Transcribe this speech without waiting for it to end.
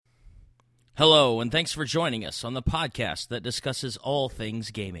Hello, and thanks for joining us on the podcast that discusses all things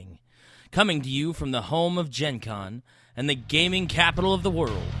gaming. Coming to you from the home of Gen Con and the gaming capital of the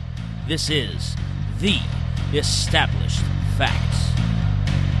world, this is The Established Facts.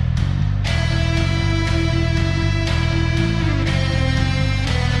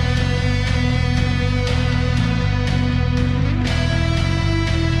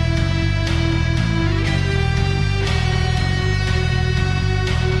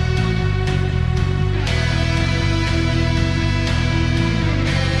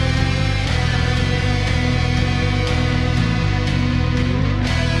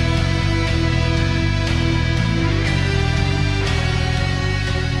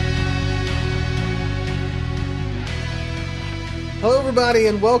 Hello, everybody,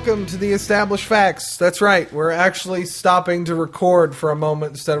 and welcome to The Established Facts. That's right, we're actually stopping to record for a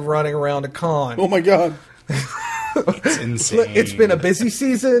moment instead of running around a con. Oh my god. It's insane. It's been a busy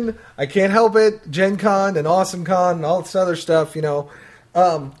season. I can't help it. Gen Con and Awesome Con and all this other stuff, you know.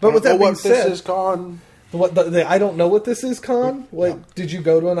 But with that being said... This is con. What, the I don't know what this is con? Wait, Did you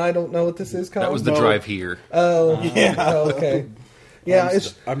go to an I don't know what this is con? That was the drive here. Oh, yeah. Oh, okay. Yeah,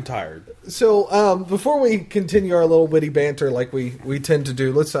 I'm tired. So, before we continue our little witty banter like we tend to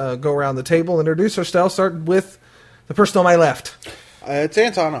do, let's go around the table, introduce ourselves, start with the person on my left. It's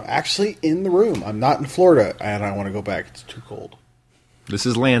Anton. I'm actually in the room. I'm not in Florida, and I want to go back. It's too cold. This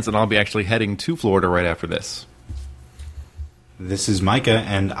is Lance, and I'll be actually heading to Florida right after this. This is Micah,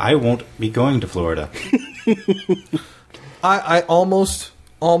 and I won't be going to Florida. I almost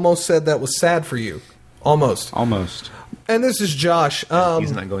said that was sad for you. Almost. And this is Josh.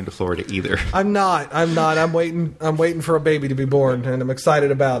 He's not going to Florida either. I'm not. I'm waiting for a baby to be born, and I'm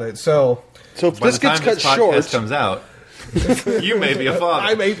excited about it. So if By this the time gets cut this podcast short, comes out, you may be a father.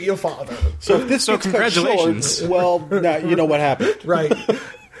 I may be a father. so if this gets congratulations. cut short, well, now you know what happened. Right.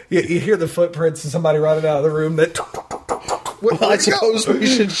 You hear the footprints of somebody running out of the room. That. Well, I suppose we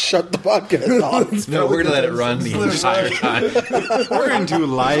should shut the podcast off. No, we're going to let it run the entire time. We're going to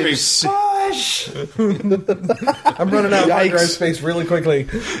live I'm running out of hard drive space really quickly.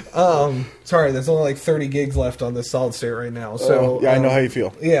 Sorry, there's only like 30 gigs left on this solid state right now. So I know how you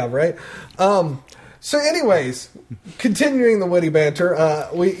feel. Yeah, right. So, anyways, continuing the witty banter,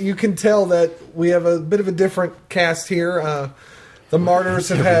 you can tell that we have a bit of a different cast here. The Martyrs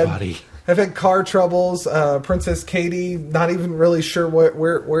have had car troubles. Princess Katie, not even really sure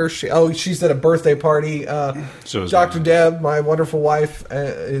where she... Oh, she's at a birthday party. Dr. Deb, my wonderful wife,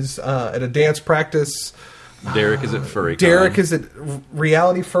 is at a dance practice. Derek is at Furry Con. Derek is at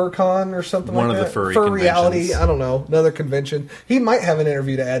Reality Fur Con or something like that. One of the furry Fur conventions. Reality, I don't know. Another convention. He might have an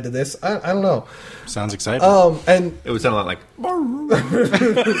interview to add to this. I don't know. Sounds exciting. And It would sound a lot like...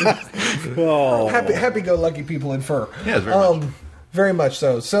 happy-go-lucky people in fur. Yeah, very much. Very much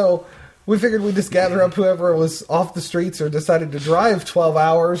so. So... we figured we'd just gather up whoever was off the streets or decided to drive 12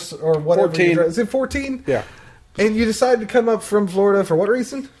 hours or whatever. 14. Is it 14? Yeah. And you decided to come up from Florida for what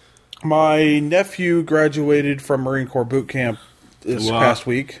reason? My nephew graduated from Marine Corps boot camp this past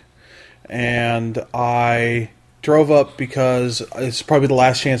week, and I drove up because it's probably the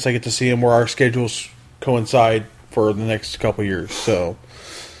last chance I get to see him where our schedules coincide for the next couple years. So,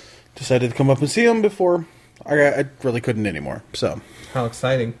 decided to come up and see him before I really couldn't anymore. So, How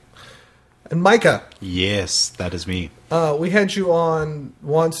exciting. And Micah. Yes, that is me. We had you on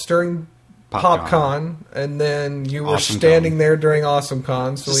once during PopCon, and then you were Awesome standing Con. there during Awesome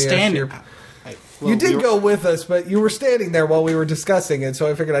Con. So you did go with us, but you were standing there while we were discussing it, so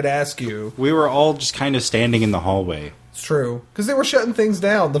I figured I'd ask you. We were all just kind of standing in the hallway. It's true. Because they were shutting things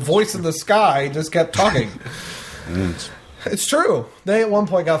down. The voice in the sky just kept talking. It's true. They at one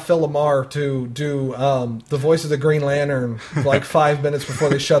point got Phil Lamar to do the voice of the Green Lantern like 5 minutes before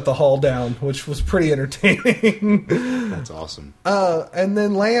they shut the hall down, which was pretty entertaining. That's awesome. And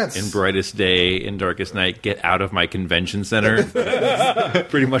then Lance. In brightest day, in darkest night, get out of my convention center.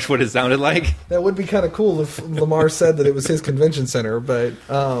 Pretty much what it sounded like. That would be kind of cool if Lamar said that it was his convention center. But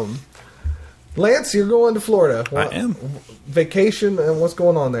Lance, you're going to Florida. I am. Vacation, and what's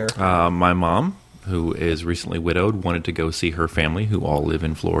going on there? My mom, who is recently widowed, wanted to go see her family, who all live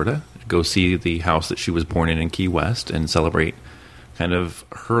in Florida, go see the house that she was born in Key West and celebrate kind of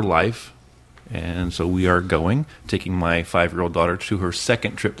her life. And so we are taking my 5-year-old daughter to her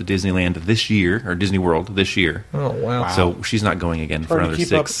second trip to Disneyland this year, or Disney World this year. Oh, wow. So she's not going again for another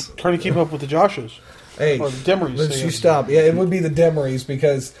 6. Trying to keep up with the Joshes. Hey, or the Demarees. let's you stop. Yeah, it would be the Demarees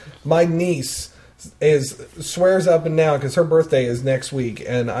because my niece swears up and down because her birthday is next week,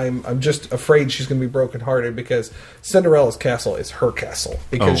 and I'm just afraid she's going to be brokenhearted because Cinderella's castle is her castle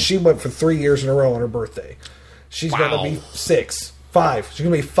because she went for 3 years in a row on her birthday. She's going to be 6. 5. She's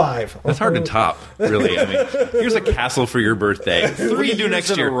going to be 5. That's hard to top, really. I mean, here's a castle for your birthday. What do you do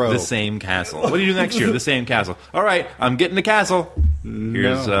next year? The same castle. What do you do next year? The same castle. All right, I'm getting a castle.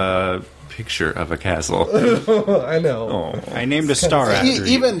 Here's a picture of a castle. I know. Oh. I named a star after you.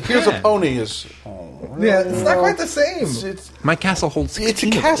 Even here's a pony is. Yeah, it's not quite the same. My castle holds 16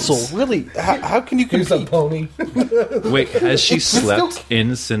 It's a castle, really. How can you Here's a compete? pony. Wait, has she slept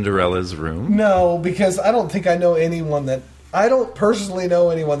in Cinderella's room? No, because I don't think I know anyone that... I don't personally know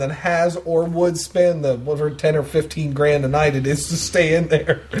anyone that has or would spend the whatever 10 or 15 grand a night it is to stay in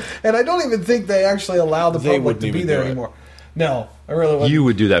there. And I don't even think they actually allow the public wouldn't to be even there do it. anymore. No, I really wouldn't. You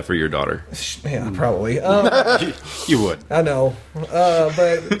would do that for your daughter. Yeah, probably. You would. I know.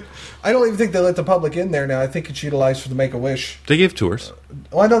 But I don't even think they let the public in there now. I think it's utilized for the Make-A-Wish. They give tours.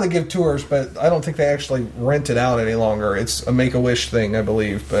 Well, I know they give tours, but I don't think they actually rent it out any longer. It's a Make-A-Wish thing, I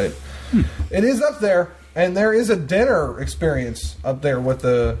believe. But it is up there. And there is a dinner experience up there with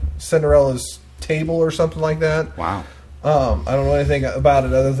the Cinderella's table or something like that. Wow. I don't know anything about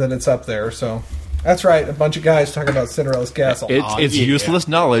it other than it's up there. So that's right. A bunch of guys talking about Cinderella's castle. It's useless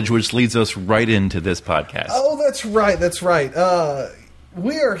knowledge, which leads us right into this podcast. Oh, that's right. That's right.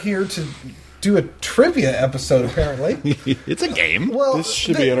 We are here to do a trivia episode, apparently. It's a game. Well, This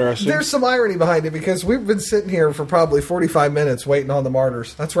should be interesting. There's some irony behind it because we've been sitting here for probably 45 minutes waiting on the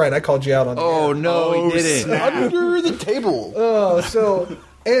martyrs. That's right. I called you out on the Oh, air. no, he didn't. Under the table.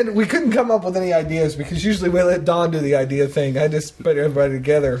 And we couldn't come up with any ideas because usually we let Don do the idea thing. I just put everybody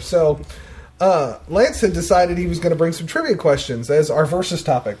together. So Lance had decided he was going to bring some trivia questions as our versus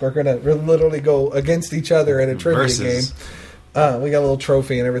topic. We're going to literally go against each other in a trivia game. We got a little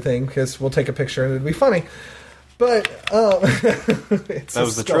trophy and everything because we'll take a picture and it'd be funny. But That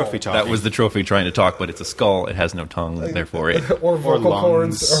was the trophy talk. That was the trophy trying to talk, but it's a skull. It has no tongue, therefore it. or vocal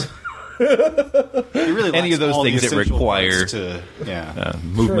lungs. cords. It really Any of lacks those all the things that essential require parts to,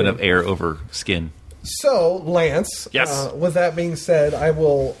 movement True. of air over skin. So, Lance, Yes. with that being said, I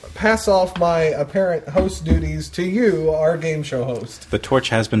will pass off my apparent host duties to you, our game show host. The torch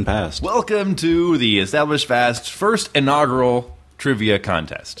has been passed. Welcome to the Established Fast first inaugural trivia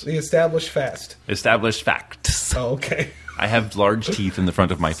contest. The established fast. Established Facts. Oh, okay. I have large teeth in the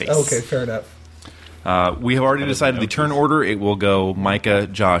front of my face. Okay, fair enough. We have already decided the turn order. It will go Micah,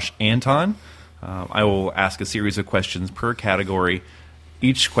 Josh, Anton. I will ask a series of questions per category.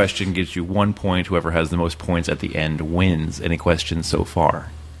 Each question gives you 1 point. Whoever has the most points at the end wins. Any questions so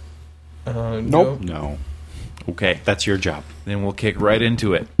far? Nope. No. Okay. That's your job. Then we'll kick right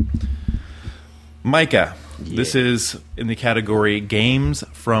into it. Micah, this is in the category Games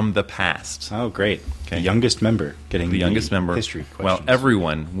from the Past. Oh, great. Okay. The youngest member getting The youngest member. history questions. Well,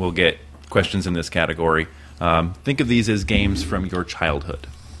 everyone will get questions in this category. Think of these as games from your childhood.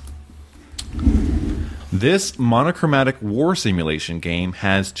 This monochromatic war simulation game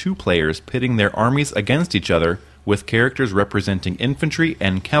has two players pitting their armies against each other with characters representing infantry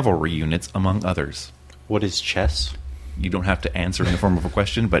and cavalry units, among others. What is chess? You don't have to answer in the form of a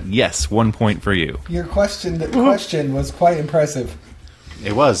question, but yes, 1 point for you. Your question was quite impressive.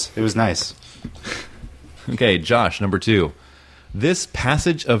 It was. It was nice. Okay, Josh, number 2. This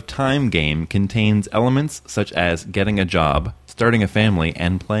passage of time game contains elements such as getting a job, starting a family,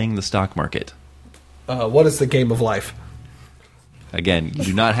 and playing the stock market. What is the game of life? Again, you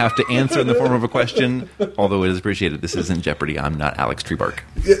do not have to answer in the form of a question, although it is appreciated. This isn't Jeopardy. I'm not Alex Treebark.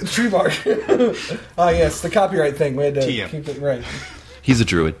 Tree bark. Yes, the copyright thing. We had to TM. keep it right. He's a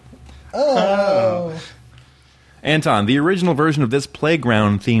druid. Oh. Anton, the original version of this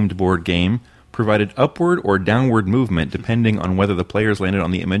playground-themed board game provided upward or downward movement depending on whether the players landed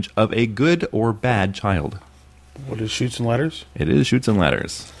on the image of a good or bad child. What is Shoots and Letters? It is Shoots and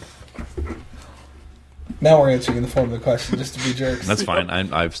Ladders. Now we're answering in the form of the question just to be jerks. That's fine.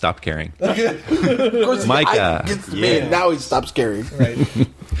 I've stopped caring. Of course, Micah. gets the man. Now he stops caring. Right.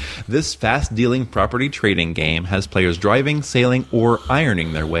 This fast-dealing property trading game has players driving, sailing, or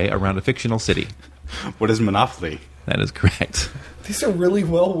ironing their way around a fictional city. What is Monopoly? That is correct. These are really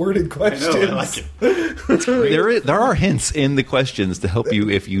well-worded questions. I like it. There are hints in the questions to help you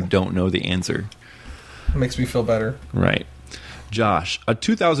if you don't know the answer. Makes me feel better. Right. Josh, a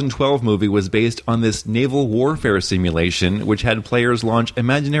 2012 movie was based on this naval warfare simulation which had players launch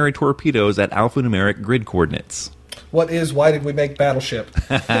imaginary torpedoes at alphanumeric grid coordinates. What is Why Did We Make Battleship?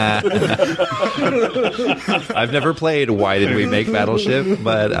 I've never played Why Did We Make Battleship,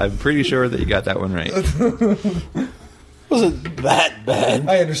 but I'm pretty sure that you got that one right. Wasn't that bad?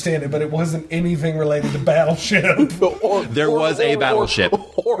 I understand it, but it wasn't anything related to Battleship. There was a battleship.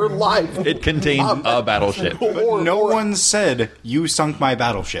 Or life. It contained a battleship. But no one said, you sunk my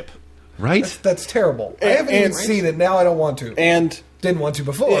battleship. Right? That's terrible. I haven't even seen it. Now I don't want to. And didn't want to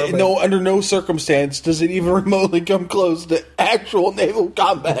before. no, under no circumstance does it even remotely come close to actual naval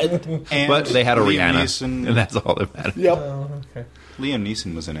combat. But they had a Liam Rihanna, Neeson. and that's all that matters. Yep. Okay. Liam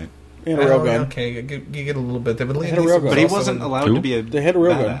Neeson was in it. And a railgun. Okay, you get a little bit there. But Liam had a Neeson railgun. was But he also wasn't in- allowed Who? to be a They had a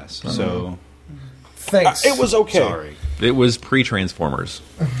railgun. badass. So, Thanks. It was okay. sorry. It was pre-Transformers.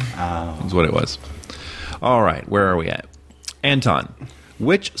 That's what it was. All right, where are we at? Anton,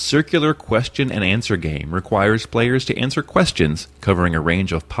 which circular question and answer game requires players to answer questions covering a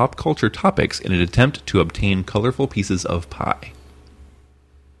range of pop culture topics in an attempt to obtain colorful pieces of pie?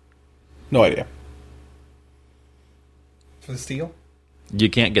 No idea. For the steal? You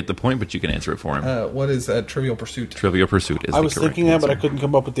can't get the point, but you can answer it for him. What is Trivial Pursuit? Trivial Pursuit is I the was correct thinking that, but I answer. couldn't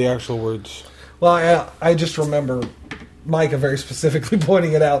come up with the actual words. Well, I just remember Micah very specifically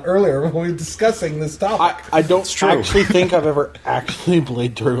pointing it out earlier when we were discussing this topic. I don't actually think I've ever actually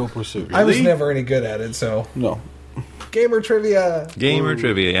played Trivial Pursuit. I was never any good at it, so... No. Gamer trivia. Gamer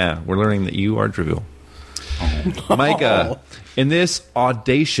trivia, yeah. We're learning that you are trivial. Micah, in this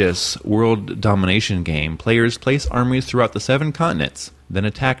audacious world domination game, players place armies throughout the 7 continents, then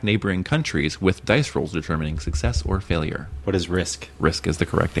attack neighboring countries with dice rolls determining success or failure. What is Risk? Risk is the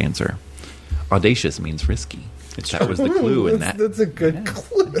correct answer. Audacious means risky. That was the clue in that. That's a good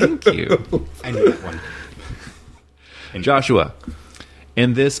clue. Thank you. I knew that one. Joshua,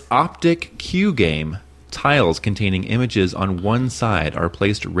 in this optic cue game, tiles containing images on one side are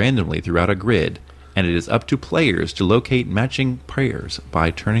placed randomly throughout a grid, and it is up to players to locate matching pairs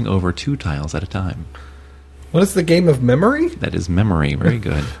by turning over 2 tiles at a time. What is the game of memory? That is memory. Very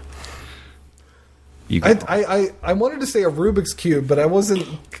good. You go. I wanted to say a Rubik's Cube, but I wasn't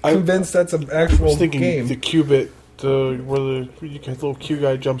convinced that's an actual I was thinking game. the Cubit, where the little Q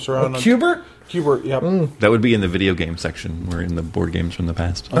guy jumps around. Cubert? Cubert, yep. That would be in the video game section. We're in the board games from the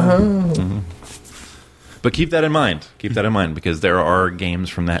past. Mhm. But keep that in mind. Keep that in mind, because there are games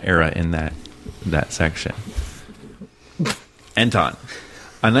from that era in that section. Anton.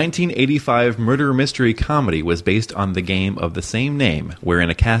 A 1985 murder mystery comedy was based on the game of the same name, wherein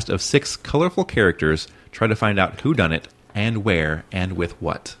a cast of 6 colorful characters try to find out who done it, and where, and with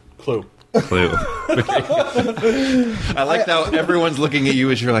what. Clue. Clue. I like how everyone's looking at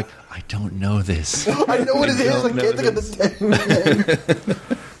you as you're like, I don't know this. I know what it is. I can't think of the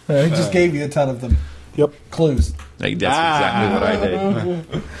name. I just gave you a ton of them. Yep. Clues. Like, that's exactly what I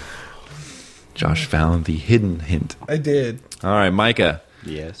did. Josh found the hidden hint. I did. All right, Micah.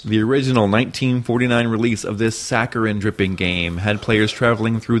 Yes. The original 1949 release of this saccharin-dripping game had players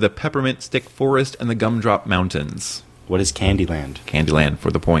traveling through the Peppermint Stick Forest and the Gumdrop Mountains. What is Candyland? Candyland for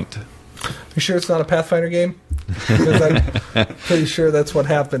the point. You sure it's not a Pathfinder game? Because I'm pretty sure that's what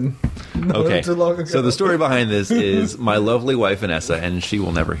happened not Okay, too long ago. so the story behind this is my lovely wife, Vanessa, and she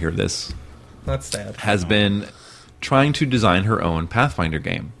will never hear this, That's sad. has been trying to design her own Pathfinder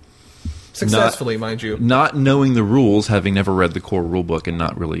game. Successfully, mind you. Not knowing the rules, having never read the core rulebook and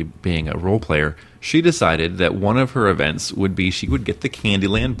not really being a role player, she decided that one of her events would be she would get the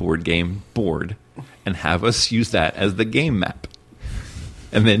Candyland board game board and have us use that as the game map.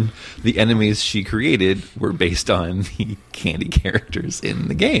 And then the enemies she created were based on the candy characters in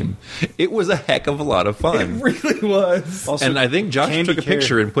the game. It was a heck of a lot of fun. It really was. Also, And I think Josh candy took a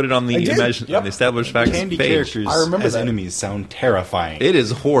picture and put it on the I did. on the established facts Candy page. characters I remember as that. enemies sound terrifying. It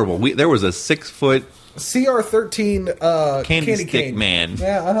is horrible. There was a 6-foot CR13 candy Candy stick cane. man.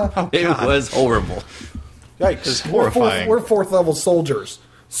 Yeah, uh-huh. It was horrible. Yikes. horrifying. We're 4th level soldiers.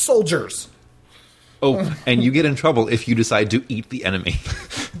 Soldiers. Oh, and you get in trouble if you decide to eat the enemy.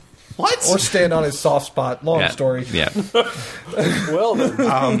 What? Or stand on his soft spot. Long story. Yeah. Well,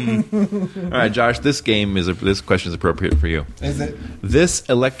 then. All right, Josh. This question is appropriate for you. Is it? This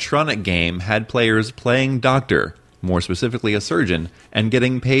electronic game had players playing doctor, more specifically a surgeon, and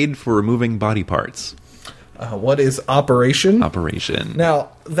getting paid for removing body parts. What is Operation? Operation. Now,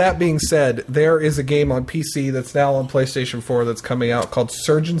 that being said, there is a game on PC that's now on PlayStation 4 that's coming out called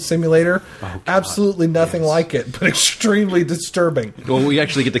Surgeon Simulator. Absolutely nothing like it, but extremely disturbing. Well, we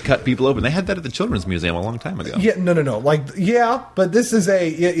actually get to cut people open. They had that at the Children's Museum a long time ago. Yeah, no. But this is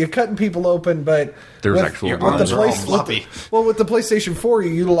you're cutting people open, but There's with- actual with arms the are all floppy. with the PlayStation 4, you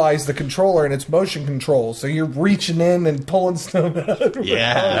utilize the controller and it's motion control, so you're reaching in and pulling stuff out.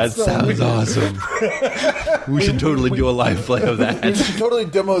 Yeah, That sounds awesome. We should totally do a live play of that. You should totally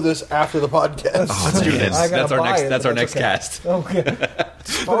demo this after the podcast. Let's do this. That's our next cast. Okay.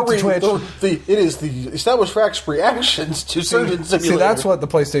 It is the established facts reactions to Surgeon Simulator. See, that's what the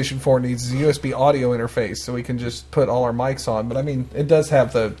PlayStation 4 needs, is a USB audio interface, so we can just put all our mics on. But, I mean, it does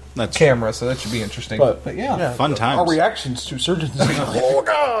have the camera, so that should be interesting. But yeah. Fun times. Our reactions to Surgeon Simulator. Oh,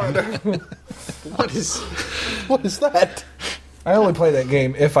 God! What is that? I only play that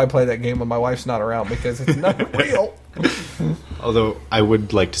game if I play that game when my wife's not around, because it's not real. Although, I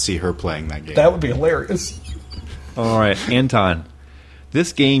would like to see her playing that game. That would be hilarious. All right, Anton.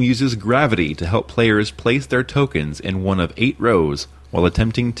 This game uses gravity to help players place their tokens in one of 8 rows while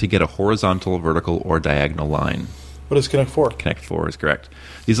attempting to get a horizontal, vertical, or diagonal line. What is Connect 4? Connect 4 is correct.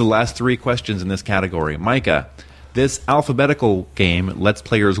 These are the last 3 questions in this category. Micah, this alphabetical game lets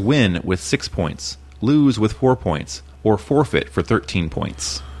players win with 6 points, lose with 4 points, or forfeit for 13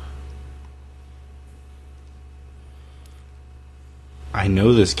 points. I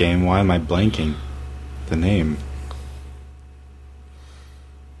know this game. Why am I blanking the name?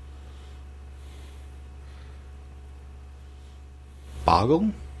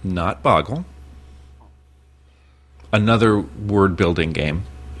 Boggle? Not Boggle. Another word-building game.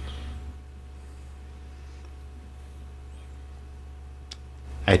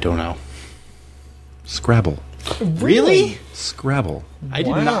 I don't know. Scrabble. Really? Scrabble. I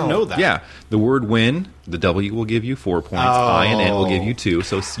did not know that. Yeah. The word win, the W will give you 4 points. I and N will give you 2,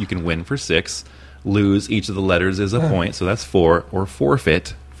 so you can win for 6. Lose, each of the letters is a point, so that's 4. Or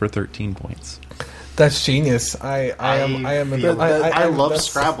forfeit for 13 points. That's genius. I love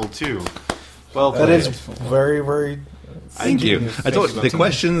Scrabble, too. Well, that is very, very... Thank you. I told you, the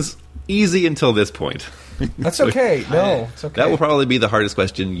question's easy until this point. That's okay. No, it's okay. That will probably be the hardest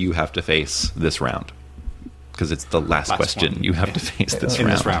question you have to face this round. Because it's the last question you have to face this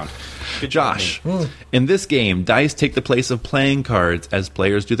round. Josh, in this game, dice take the place of playing cards as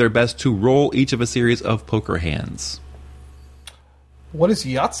players do their best to roll each of a series of poker hands. What is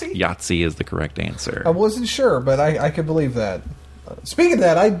Yahtzee? Yahtzee is the correct answer. I wasn't sure, but I could believe that. Speaking of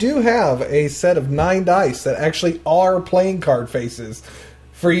that, I do have a set of 9 dice that actually are playing card faces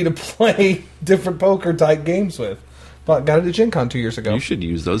for you to play different poker-type games with. But got it at Gen Con 2 years ago. You should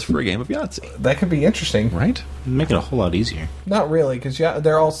use those for a game of Yahtzee. That could be interesting. Right? Make it a whole lot easier. Not really, because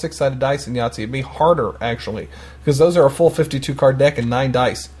they're all 6-sided dice in Yahtzee. It'd be harder, actually, because those are a full 52-card deck and 9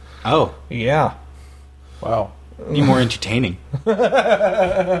 dice. Oh. Yeah. Wow. Be more entertaining.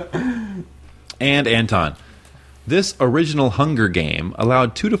 And Anton. This original Hunger game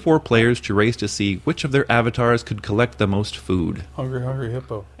allowed 2 to 4 players to race to see which of their avatars could collect the most food. Hungry, hungry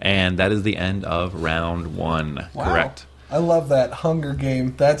hippo. And that is the end of round 1. Wow. Correct. I love that Hunger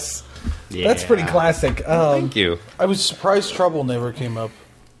game. That's pretty classic. Thank you. I was surprised Trouble never came up.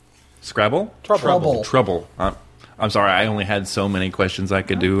 Scrabble? Trouble. I'm sorry, I only had so many questions I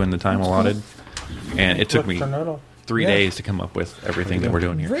could do in the time allotted. And it took me 3 days to come up with everything that we're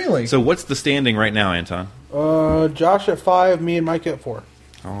doing here. Really? So what's the standing right now, Anton? Josh at 5, me and Mike at 4.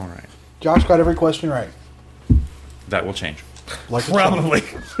 All right. Josh got every question right. That will change. Like a Probably.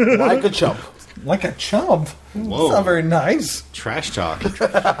 chump. Like a chump. Like a chump. Whoa. That's not very nice. Trash talk.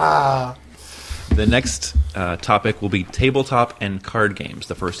 The next topic will be tabletop and card games.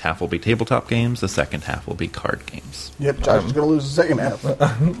 The first half will be tabletop games. The second half will be card games. Yep, Josh is going to lose the second half.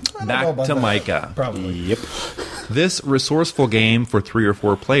 Back to Micah. Probably. Yep. This resourceful game for 3 or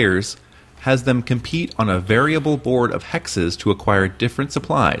 4 players has them compete on a variable board of hexes to acquire different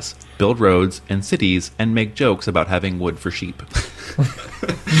supplies, build roads and cities, and make jokes about having wood for sheep.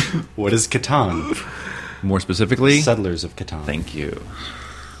 What is Catan? More specifically, Settlers of Catan. thank you.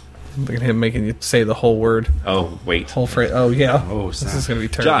 Look at him making you say the whole word. Oh, wait. Whole phrase. Oh, yeah. Oh, this is going to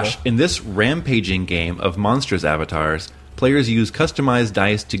be terrible. Josh, in this rampaging game of monsters avatars, players use customized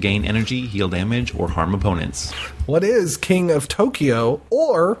dice to gain energy, heal damage, or harm opponents. What is King of Tokyo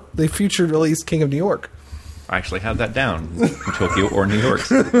or the future release King of New York? I actually have that down. Tokyo or New York.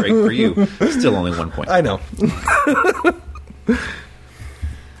 So great for you. Still only 1 point. I know.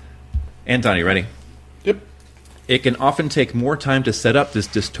 Anton, you ready? Yep. It can often take more time to set up this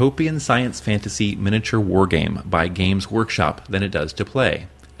dystopian science fantasy miniature wargame by Games Workshop than it does to play,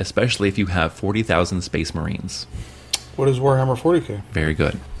 especially if you have 40,000 Space Marines. What is Warhammer 40k? Very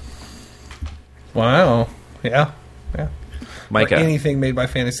good. Wow. Yeah. Micah. Or anything made by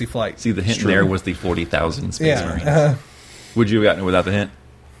Fantasy Flight. See, the hint there was the 40,000 Space Marines. Yeah. Would you have gotten it without the hint?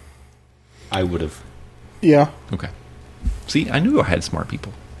 I would have. Yeah. Okay. See, I knew I had smart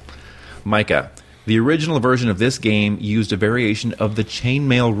people. Micah. The original version of this game used a variation of the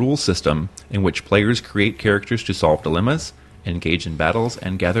chainmail rule system in which players create characters to solve dilemmas, engage in battles,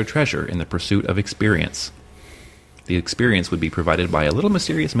 and gather treasure in the pursuit of experience. The experience would be provided by a little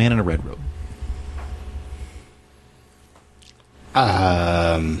mysterious man in a red robe.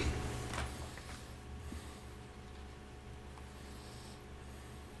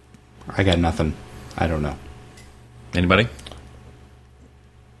 I got nothing. I don't know. Anybody?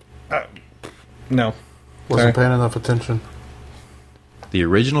 No. Wasn't paying enough attention. The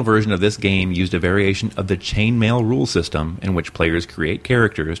original version of this game used a variation of the chainmail rule system in which players create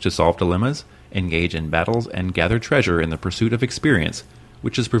characters to solve dilemmas, engage in battles, and gather treasure in the pursuit of experience,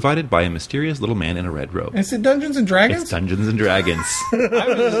 which is provided by a mysterious little man in a red robe. Is it Dungeons and Dragons? It's Dungeons and Dragons.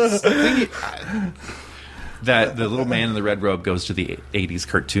 That the little man in the red robe goes to the 80s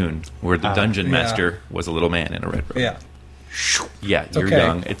cartoon where the dungeon master was a little man in a red robe. Yeah. Yeah, you're okay.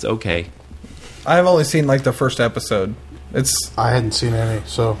 young. It's okay. I've only seen like the first episode. I hadn't seen any,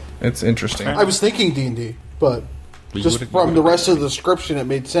 so It's interesting. I was thinking D&D, but You just would've- from the rest of the description, it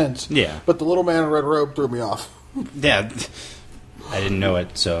made sense. Yeah. But the little man in red robe threw me off. Yeah, I didn't know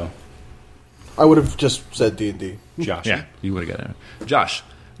it, so... I would have just said D&D. Josh. Yeah, you would have got it. Josh,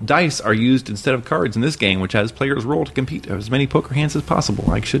 dice are used instead of cards in this game, which has players roll to compete as many poker hands as possible.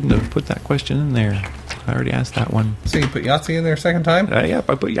 I shouldn't have put that question in there. I already asked that one. So you put Yahtzee in there a second time? Yep,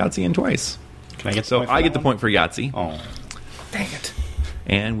 I put Yahtzee in twice. Can I get the So point for I that get the one? point for Yahtzee. Oh. Dang it.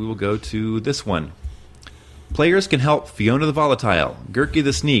 And we will go to this one. Players can help Fiona the Volatile, Gurky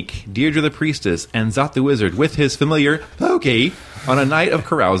the Sneak, Deirdre the Priestess, and Zot the Wizard with his familiar Pokey on a night of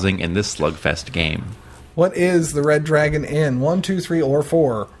carousing in this slugfest game. What is the Red Dragon in? 1, 2, 3, or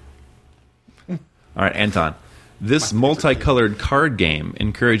 4? All right, Anton. This multicolored card game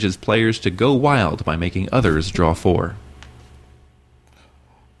encourages players to go wild by making others draw 4.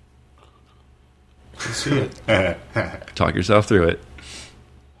 You see it. Talk yourself through it.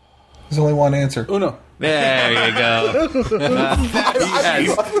 There's only one answer. Uno. There you go.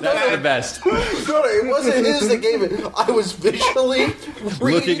 Yes, that's the best. No, it wasn't his that gave it. I was visually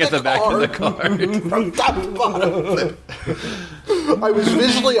Looking at the back of the card. from top to bottom. I was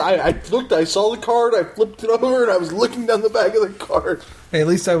visually. I looked. I saw the card. I flipped it over, and I was looking down the back of the card. Hey, at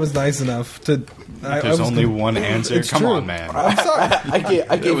least I was nice enough to... There's only one answer. It's Come true. on, man. I'm sorry.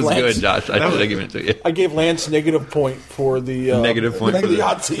 I gave It was Lance, good, Josh. I should have given it to you. I gave Lance negative point for the Negative point for for the the-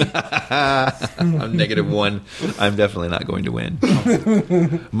 Yahtzee. I'm -1. I'm definitely not going to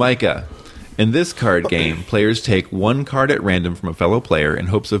win. Micah. In this card game, players take one card at random from a fellow player in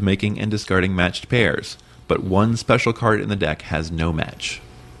hopes of making and discarding matched pairs, but one special card in the deck has no match.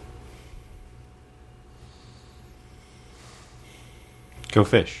 Go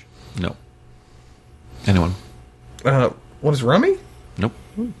fish. No. Anyone? What is Rummy? Nope.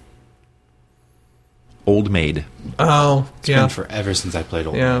 Old Maid. Oh, It's yeah. been forever since I played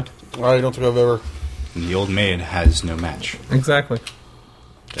Old Yeah, Maid. I don't think I've ever. And the Old Maid has no match. exactly.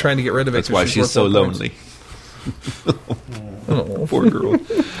 Trying to get rid of it. That's 'cause why she's worth so more points. lonely. Oh, Poor girl.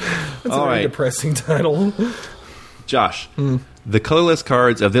 that's All a very right. depressing title. Josh, the colorless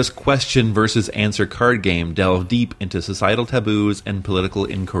cards of this question versus answer card game delve deep into societal taboos and political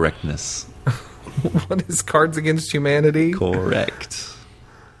incorrectness. What is Cards Against Humanity? Correct.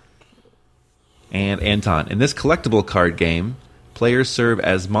 And Anton, in this collectible card game, players serve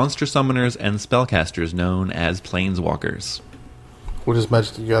as monster summoners and spellcasters known as planeswalkers. What is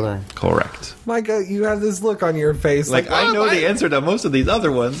Magic the Gathering? Correct. Micah, you have this look on your face. Like, I know the answer to most of these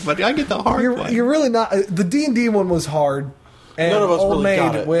other ones, but I get the hard one. You're really not. The D&D one was hard. And None of us Old really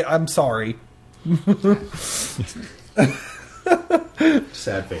got Maid, it. wait, I'm sorry.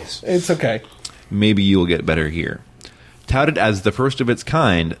 Sad face. It's okay. Maybe you'll get better here. Touted as the first of its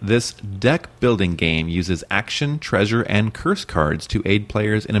kind, this deck building game uses action, treasure, and curse cards to aid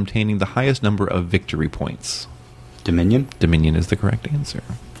players in obtaining the highest number of victory points. Dominion? Dominion is the correct answer.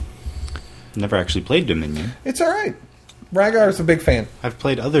 Never actually played Dominion. It's all right. Ragar's a big fan. I've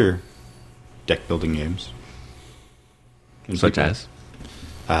played other deck building games. Such as?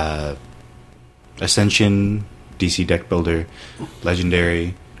 Ascension, DC Deck Builder,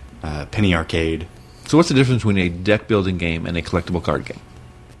 Legendary, Penny Arcade. So what's the difference between a deck building game and a collectible card game?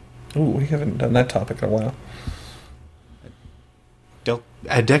 Ooh, we haven't done that topic in a while.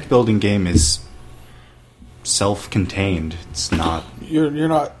 A deck building game is self-contained. It's not. You're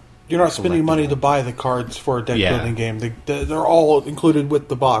not spending money to buy the cards for a deck Yeah. building game. They're all included with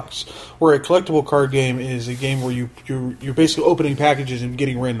the box. Where a collectible card game is a game where you're basically opening packages and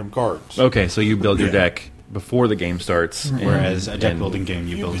getting random cards. Okay, so you build your deck before the game starts. Whereas a deck and building game,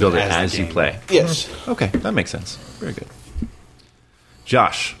 you build build it as as the you game. play. Yes. Okay, that makes sense. Very good.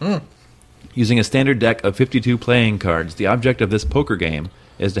 Josh, using a standard deck of 52 playing cards, the object of this poker game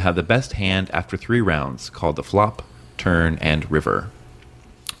is to have the best hand after 3 rounds, called the flop, turn, and river.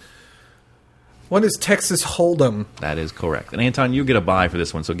 What is Texas Hold'em? That is correct. And Anton, you get a bye for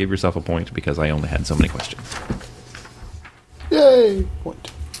this one, so give yourself a point because I only had so many questions. Yay!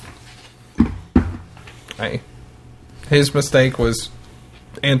 Point. Hey. His mistake was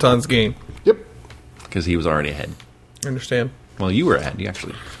Anton's game. Yep. Because he was already ahead. I understand. Well, you were ahead, you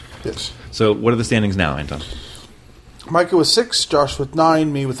actually. Yes. So what are the standings now, Anton? Micah with 6, Josh with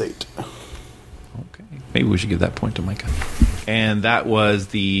 9, me with 8. Okay. Maybe we should give that point to Micah. And that was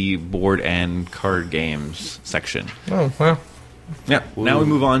the board and card games section. Oh, wow. Yeah. Now we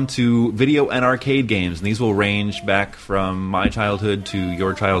move on to video and arcade games, and these will range back from my childhood to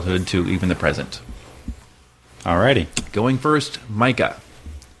your childhood to even the present. Alrighty. Going first, Micah.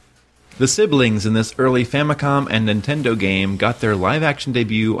 The siblings in this early Famicom and Nintendo game got their live-action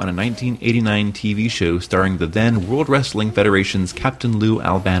debut on a 1989 TV show starring the then World Wrestling Federation's Captain Lou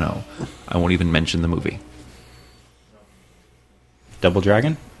Albano. I won't even mention the movie. Double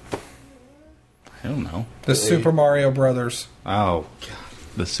Dragon? I don't know. The Super Mario Brothers. Oh,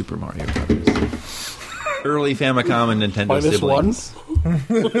 The Super Mario Brothers. Early Famicom and Nintendo Minus siblings.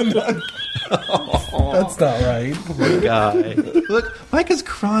 That's not right. Guy. Look, Micah's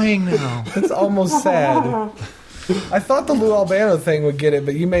crying now. It's almost sad. I thought the Lou Albano thing would get it,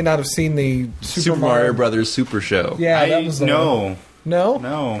 but you may not have seen the Super Mario Brothers Super Show. Yeah, that was the one. No,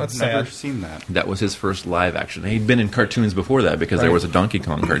 That's never sad. seen that. That was his first live action. He'd been in cartoons before that because there Right. was a Donkey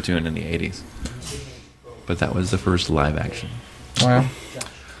Kong cartoon in the 80s. But that was the first live action. Wow.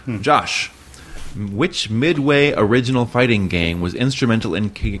 Josh, which Midway original fighting game was instrumental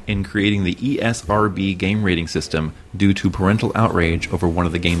in creating the ESRB game rating system due to parental outrage over one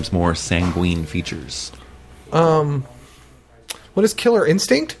of the game's more sanguine features? What is Killer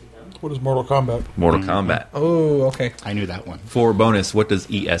Instinct? What is Mortal Kombat? Mortal Kombat. Oh, okay. I knew that one. For bonus, what does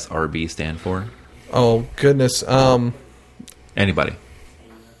ESRB stand for? Oh, goodness. Anybody?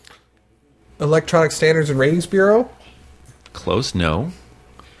 Electronic Standards and Ratings Bureau? Close, no.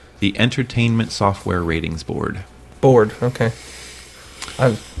 The Entertainment Software Ratings Board. Board, okay.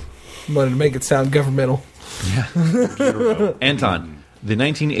 I wanted to make it sound governmental. Anton, the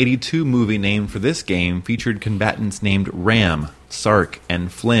 1982 movie named for this game featured combatants named Ram, Sark,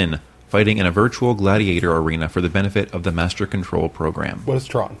 and Flynn fighting in a virtual gladiator arena for the benefit of the Master Control program. What is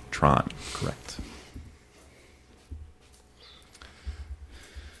Tron? Tron, correct.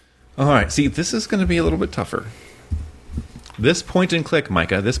 Alright, see, this is going to be a little bit tougher. This point-and-click,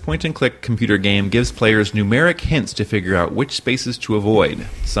 Micah, this point-and-click computer game gives players numeric hints to figure out which spaces to avoid.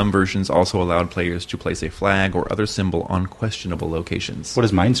 Some versions also allowed players to place a flag or other symbol on questionable locations. What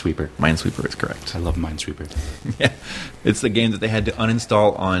is Minesweeper? Minesweeper is correct. I love Minesweeper. Yeah, it's the game that they had to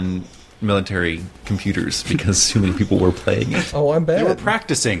uninstall on military computers because too many people were playing it. Oh, I'm They were bad.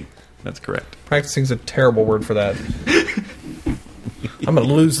 practicing. That's correct. Practicing's a terrible word for that. I'm going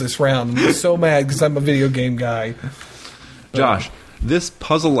to lose this round. I'm so mad because I'm a video game guy. Josh, this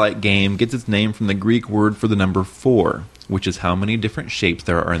puzzle-like game gets its name from the Greek word for the number 4, which is how many different shapes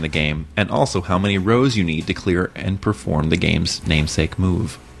there are in the game, and also how many rows you need to clear and perform the game's namesake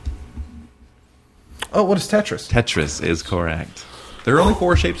move. Oh, what is Tetris? Tetris is correct. There are only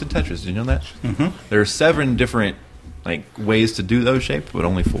 4 shapes in Tetris. Did you know that? Mm-hmm. There are 7 different ways to do those shapes, but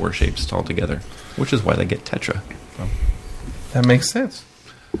only 4 shapes altogether, which is why they get Tetra. So. That makes sense.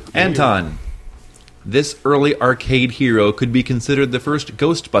 Anton, this early arcade hero could be considered the first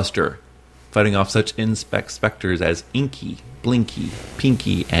Ghostbuster, fighting off such specters as Inky, Blinky,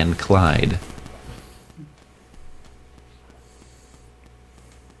 Pinky, and Clyde.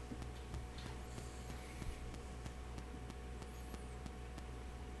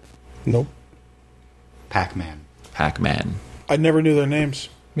 Nope. Pac-Man. Pac-Man. I never knew their names.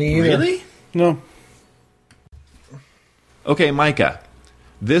 Me either. No. Okay, Micah.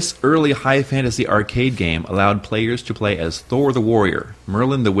 This early high fantasy arcade game allowed players to play as Thor the Warrior,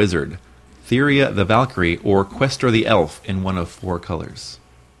 Merlin the Wizard, Theria the Valkyrie, or Questor the Elf in one of 4 colors.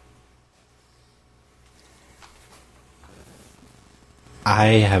 I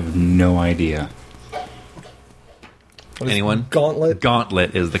have no idea. Anyone? Gauntlet?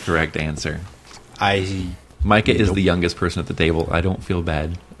 Gauntlet is the correct answer. I Micah is the youngest person at the table. I don't feel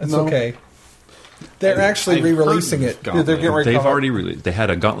bad. That's No. okay. They're actually I've re-releasing heard it. of Gauntlet. They're getting ready to They've come out. already released. They had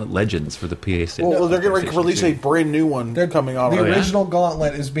a Gauntlet Legends for the PlayStation. Well, they're getting ready to PlayStation release 2. a brand new one They're coming out. The Oh, yeah? original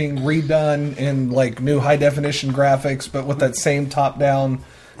Gauntlet is being redone in new high definition graphics, but with that same top down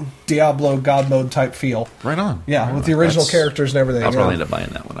Diablo God mode type feel. Right on. Yeah, right with on. the original characters and everything. I'll probably end up buying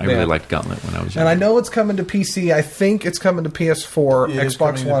that one. I really liked Gauntlet when I was young. And I know it's coming to PC. I think it's coming to PS4. It is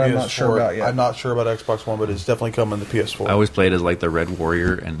Xbox coming to One, I'm PS4. not sure about yet. I'm not sure about Xbox One, but it's definitely coming to PS4. I always played as like the Red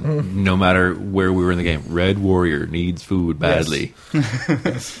Warrior, and no matter where we were in the game, Red Warrior needs food badly.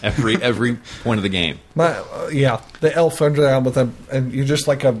 Every point of the game. The elf under there with them, and you're just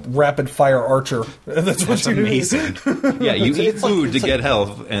like a rapid fire archer. That's amazing. Yeah, you eat food to get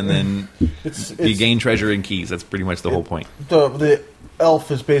health, and then you gain treasure and keys. That's pretty much the whole point. The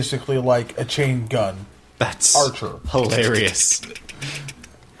elf is basically like a chain gun. That's Archer. hilarious.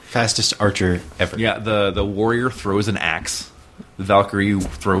 Fastest archer ever. Yeah, the warrior throws an axe, the Valkyrie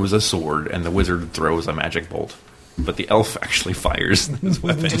throws a sword, and the wizard throws a magic bolt. But the elf actually fires his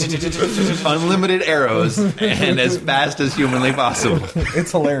weapon. Unlimited arrows, and as fast as humanly possible.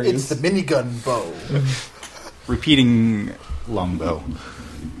 It's hilarious. It's the minigun bow. Repeating longbow.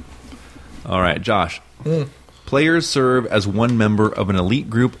 All right, Josh. Players serve as one member of an elite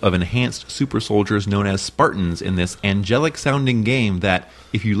group of enhanced super soldiers known as Spartans in this angelic-sounding game that,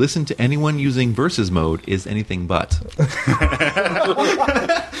 if you listen to anyone using Versus mode, is anything but.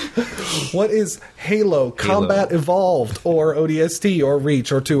 What is Halo, Combat Evolved, or ODST, or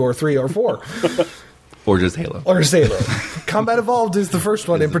Reach, or 2, or 3, or 4? Or just Halo. Or just Halo. Combat Evolved is the first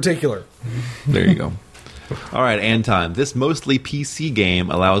one in particular. There you go. All right, Anton. This mostly PC game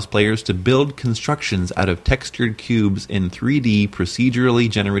allows players to build constructions out of textured cubes in 3D procedurally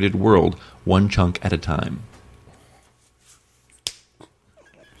generated world, one chunk at a time.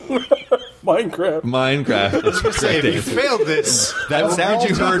 Minecraft. I was going to say, if you failed this, That sound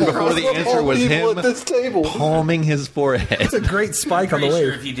you heard before the answer was him at this table. palming his forehead. It's a great spike on the Pretty way.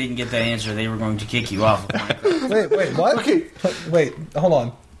 sure if you didn't get that answer, they were going to kick you off. Wait, what? Okay. Wait, hold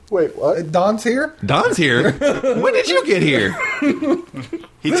on. Wait, what? Don's here? Don's here. When did you get here?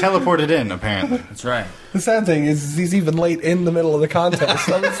 he teleported in, apparently. That's right. The sad thing is he's even late in the middle of the contest.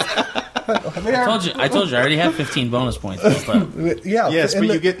 I told you, I already have 15 bonus points. Yeah. Yes, but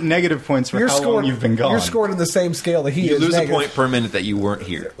you get negative points for how long you've been gone. You're scored in the same scale that he You is. lose negative. a point per minute that you weren't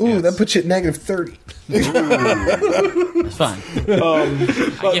here. Ooh, that puts you at negative 30. It's fine.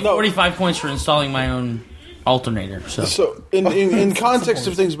 I get 45 points for installing my own alternator. So, in context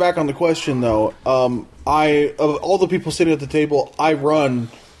of things, back on the question though, of all the people sitting at the table, I run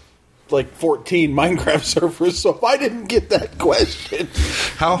like 14 Minecraft servers. So if I didn't get that question,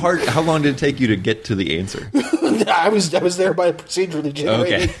 How long did it take you to get to the answer? I was there by procedurally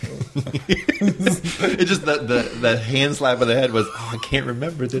generated. Okay. It just the hand slap of the head was, I can't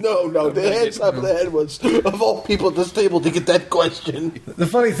remember this. No, the head slap of the head was of all people at this table to get that question. The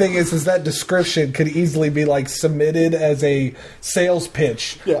funny thing is that description could easily be like submitted as a sales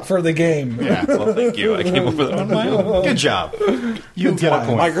pitch for the game. Yeah. Well, thank you. I came up with it on my own. Good job. You get a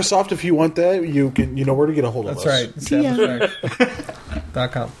point. Microsoft, if you want that, you know where to get a hold of us. That's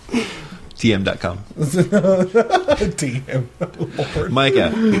right. .com. TM.com. TM. Lord.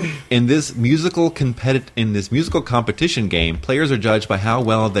 Micah, in this musical competition game, players are judged by how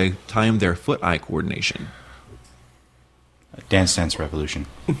well they time their foot-eye coordination. Dance Dance Revolution.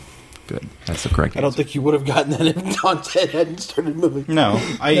 Good. That's the correct answer. I don't think you would have gotten that if Don's head hadn't started moving. No,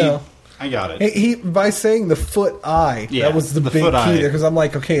 I got it. He by saying the foot eye, Yeah, that was the big foot key eye. there, because I'm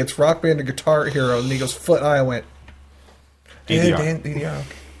like, okay, it's Rock Band or Guitar Hero, and he goes foot eye. I went DDR. DDR. Okay.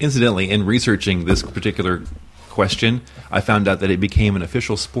 Incidentally, in researching this particular question, I found out that it became an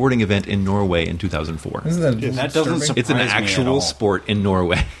official sporting event in Norway in 2004. Isn't that That doesn't disturbing? It's an surprise me at actual all. sport in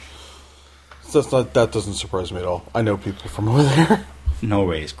Norway. That doesn't surprise me at all. I know people from over there.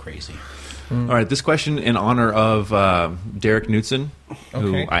 Norway is crazy. All right, this question in honor of Derek Knudsen,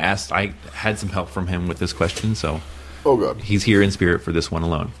 who Okay. I had some help from him with this question, so Oh, God. he's here in spirit for this one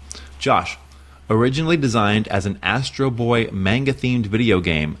alone. Josh, originally designed as an Astro Boy manga-themed video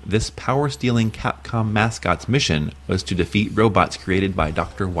game, this power-stealing Capcom mascot's mission was to defeat robots created by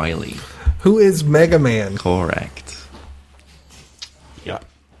Dr. Wily. Who is Mega Man? Correct. Yeah.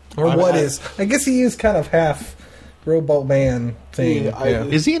 Or I I guess he is kind of half Robo Man thing. Yeah,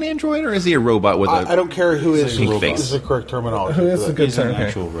 Is he an android or is he a robot with a... I don't care who is Pink the face. is the correct terminology. Who is for the that. good He's an term?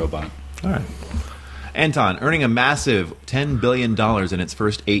 actual robot. All right. Anton, earning a massive $10 billion in its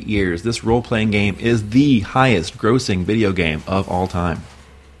first 8 years, this role-playing game is the highest-grossing video game of all time.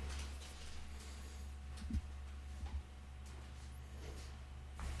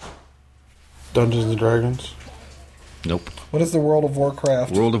 Dungeons and Dragons? Nope. What is the World of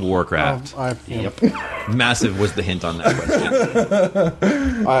Warcraft? World of Warcraft. Massive was the hint on that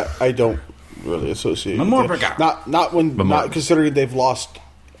question. I don't really associate. Mamorbriga. Not Mamorbriga. considering they've lost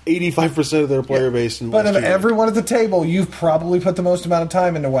 85% of their player base. But of everyone at the table, you've probably put the most amount of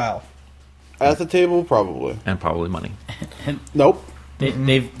time into WoW. At the table, probably. And probably money. Nope. They've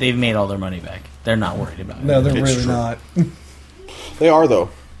made all their money back. They're not worried about it. No, they're really not. They are, though.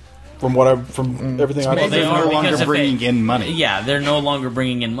 From everything I've Well, they They're are no longer because if bringing they- in money. Yeah, they're no longer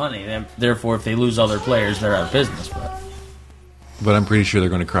bringing in money. Therefore, if they lose all their players, they're out of business. But I'm pretty sure they're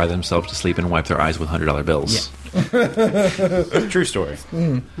going to cry themselves to sleep and wipe their eyes with $100 bills. Yeah. True story.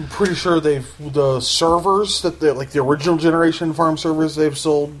 I'm pretty sure the servers that like the original generation farm servers they've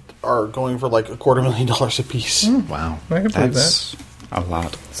sold are going for like $250,000 a piece. Wow. I can believe That's a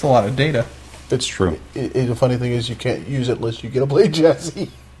lot. It's a lot of data. It's True. The funny thing is you can't use it unless you get a blade chassis.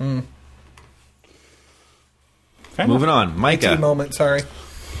 Moving on. Tea Micah. moment, sorry.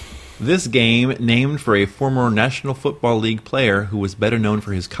 This game, named for a former National Football League player who was better known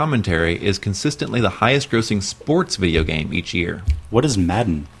for his commentary, is consistently the highest-grossing sports video game each year. What is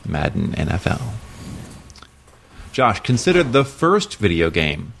Madden? Madden NFL. Josh, considered the first video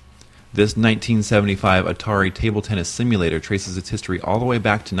game. This 1975 Atari table tennis simulator traces its history all the way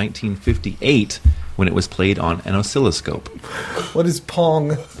back to 1958 when it was played on an oscilloscope. What is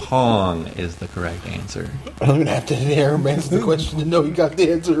Pong? Pong is the correct answer. I don't even have to answer the question to know you got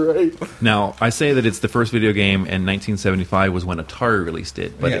the answer right. Now, I say that it's the first video game, and 1975 was when Atari released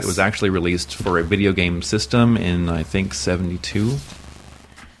it, but Yes. it was actually released for a video game system in, I think, 72.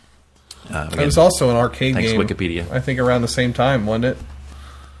 It was also an arcade Thanks, game. Wikipedia. I think around the same time, wasn't it?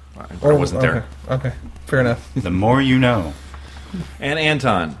 I wasn't there. Okay, fair enough. The more you know. And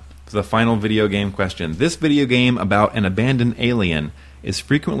Anton, for the final video game question. This video game about an abandoned alien is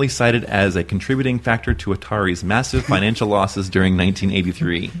frequently cited as a contributing factor to Atari's massive financial losses during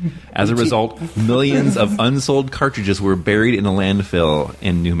 1983. As a result, millions of unsold cartridges were buried in a landfill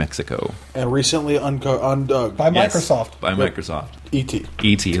in New Mexico. And recently undug By Yes, Microsoft. By Microsoft. E.T.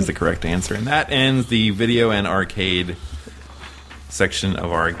 E.T. is the correct answer. And that ends the video and arcade section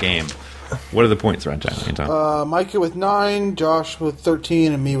of our game. What are the points, Anton? Micah with 9, Josh with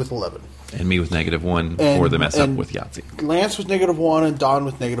 13, and me with 11. And me with -1 And- for the mess up and- with Yahtzee. Lance with -1 and Don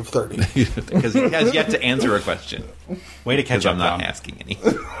with -30. Because he has yet to answer a question. Way to catch Because up, I'm not Tom. asking any.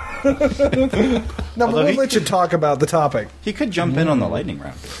 No, but we'll let you talk about the topic. He could jump in on the lightning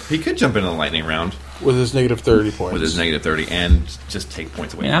round. He could jump in the lightning round With his -30 points. with his -30 and just take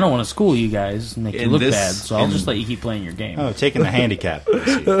points I away. mean, I don't want to school you guys and make you In look this- bad, so I'll in- just let you keep playing your game. Oh, taking the handicap. I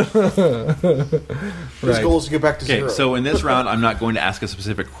see. His goal is to get back to Okay, 0. so in this round, I'm not going to ask a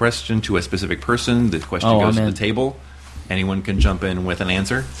specific question to a specific person. The question Oh, goes I'm to in. the table. Anyone can jump in with an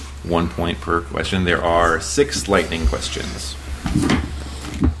answer. 1 point per question. There are 6 lightning questions.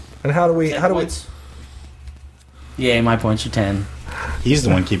 And how do we? Yeah, my points are 10. He's the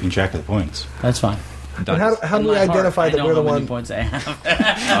one keeping track of the points. That's fine. Done. How do In we my heart, identify I that don't we're the know how many one? points I have.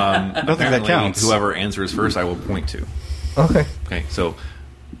 I don't think that Apparently, counts. Whoever answers first, I will point to. Okay. Okay, so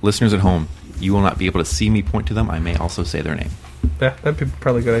listeners at home, you will not be able to see me point to them. I may also say their name. Yeah, that'd be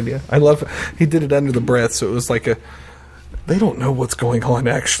probably a good idea. I love. He did it under the breath, so it was like a. They don't know what's going on.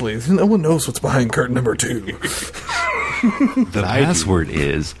 Actually, no one knows what's behind curtain number 2. The password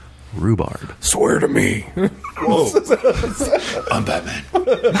is rhubarb. Swear to me. I'm Batman.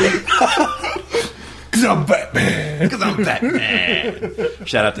 Cause I'm Batman. Because I'm Batman.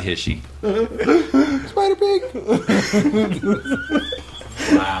 Shout out to Hishi. Spider Pig.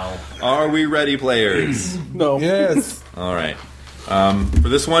 Wow. Are we ready, players? No. Yes. All right. For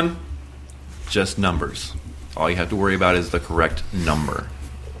this one, just numbers. All you have to worry about is the correct number.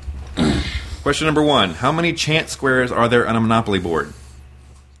 Question number 1. How many chance squares are there on a Monopoly board?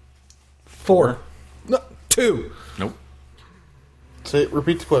 4. No, 2. Nope.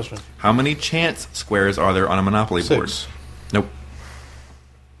 Repeat the question. How many chance squares are there on a Monopoly board? 6. Nope.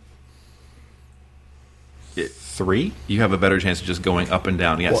 3? You have a better chance of just going up and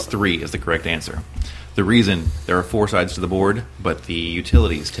down. Yes, What? 3 is the correct answer. The reason, there are 4 sides to the board, but the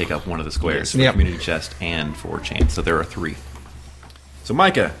utilities take up one of the squares for Yep. community chest and for chance, so there are 3. So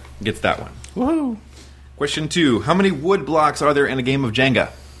Micah gets that one. Woohoo. Question 2. How many wood blocks are there in a game of Jenga?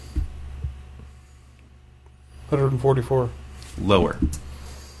 144. Lower.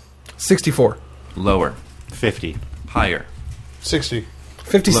 64. Lower. 50. Higher. 60.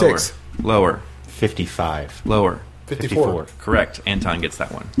 56. Lower. 55. Lower. 54. Correct. Anton gets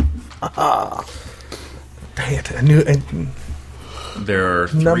that one. Dang it! I knew. There are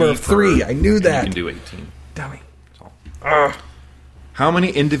Number of 3. I knew and that. You can do 18. Dummy. How many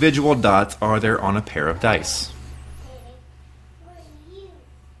individual dots are there on a pair of dice?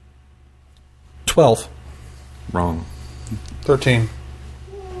 12. Wrong. 13.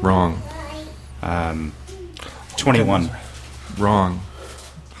 Wrong. 21. Wrong.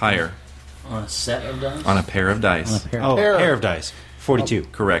 Higher. On a set of dice? On a pair of dice. Pair of dice. 42.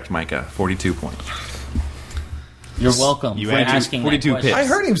 Correct, Micah. 42 points. You're welcome for asking 42 that question. I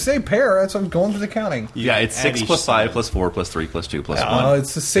heard him say pair. That's what I'm going through the counting. Yeah, it's 6 plus 5 plus 4 plus 3 plus 2 plus 1.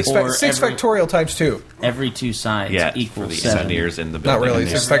 It's a six Or factorial times 2. Every two sides Yeah, for equals the 7. engineers in the Not building. really.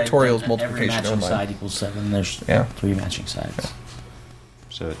 It's just factorial is Every multiplication. matching Never mind. side equals 7. There's 3 matching sides.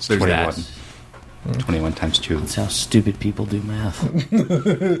 So it's There's 21. that. 21 times 2. That's how stupid people do math.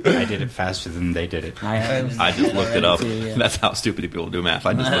 I did it faster than they did it. I just looked it up. That's how stupid people do math.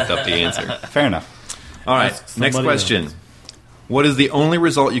 I just looked up the answer. Fair enough. All right, next question. What is the only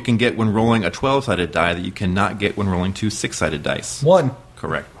result you can get when rolling a 12-sided die that you cannot get when rolling 2 6-sided dice? 1.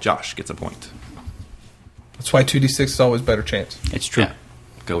 Correct. Josh gets a point. That's why 2d6 is always better chance. It's true. Yeah.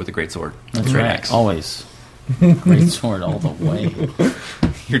 Go with the great sword. That's Great right. axe. Always. Great sword all the way.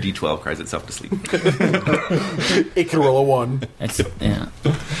 Your D12 cries itself to sleep. It can roll a 1. Yeah.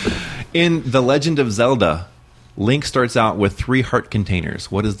 In The Legend of Zelda, Link starts out with 3 heart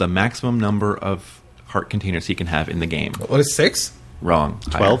containers. What is the maximum number of heart containers he can have in the game? What is 6? Wrong.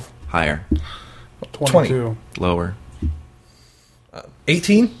 12? Higher. 22. Lower.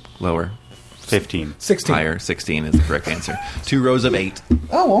 18? Lower. 15. 16. Higher. 16 is the correct answer. 2 rows of 8.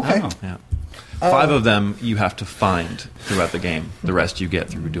 Oh, okay. Oh. Yeah. 5 of them you have to find throughout the game. The rest you get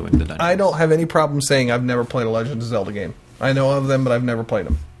through doing the dungeons. I don't have any problem saying I've never played a Legend of Zelda game. I know of them, but I've never played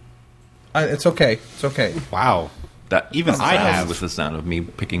them. It's okay. It's okay. Wow. That even I have. with the sound of me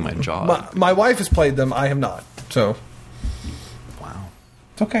picking my jaw. My wife has played them. I have not. So Wow.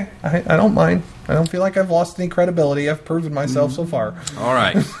 it's okay. I don't mind. I don't feel like I've lost any credibility. I've proven myself so far. All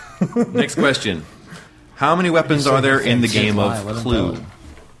right. Next question. How many weapons are there in the game of Clue?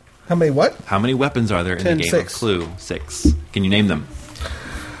 How many what? How many weapons are there in the game 6. of Clue? 6. Can you name them?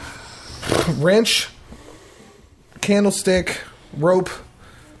 Wrench, candlestick, rope,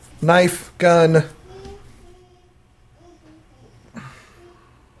 knife, gun.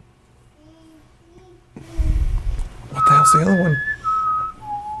 What the hell's the other one?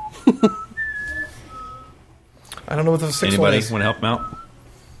 I don't know what the 6th one Anybody is. want to help him out?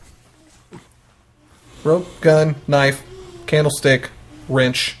 Rope, gun, knife, candlestick,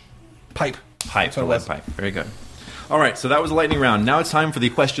 wrench, pipe. Pipe. So The it lead was. pipe. Very good. All right, so that was the lightning round. Now it's time for the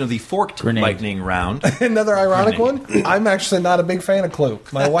question of the forked Grenade. lightning round. Another ironic Grenade. one. I'm actually not a big fan of Clue.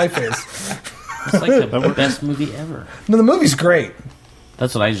 My wife is. It's like the best movie ever. No, the movie's great.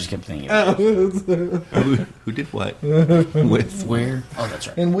 That's what I just kept thinking about. Who did what? With Where? Oh, that's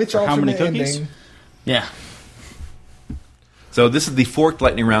right. In which how many alternate cookies? ending? Yeah. So this is the forked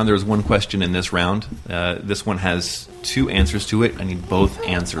lightning round. There was one question in this round. This one has 2 answers to it. I need both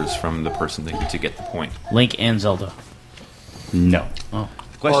answers from the person to get the point. Link and Zelda. No. Oh.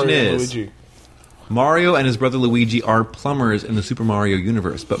 The question Mario and is, Luigi. Mario and his brother Luigi are plumbers in the Super Mario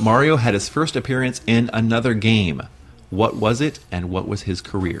universe, but Mario had his first appearance in another game. What was it, and what was his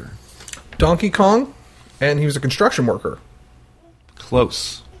career? Donkey Kong, and he was a construction worker.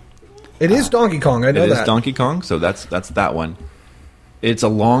 Close. It is Donkey Kong. I know It is that. Donkey Kong, so that's that one. It's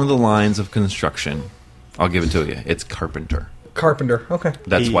along the lines of construction. I'll give it to you. It's carpenter. Carpenter. Okay.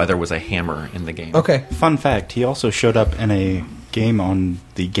 That's He- why there was a hammer in the game. Okay. Fun fact, he also showed up in a game on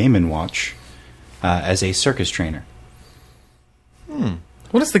the Game & Watch as a circus trainer.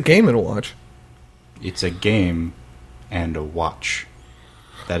 What is the Game & Watch? It's a game and a watch.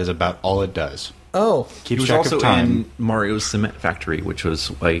 That is about all it does. Oh. He Keeps was track also of time. in Mario's Cement Factory, which was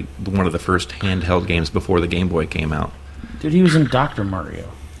like one of the first handheld games before the Game Boy came out. Dude, he was in Dr.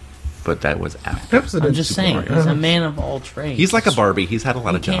 Mario. But that was after. That was I'm just Super saying, Mario. he's a man of all trades. He's like a Barbie. He's had a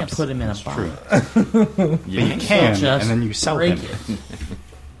lot You of can't jobs. put him in a box. You can, just and then you sell break them. it.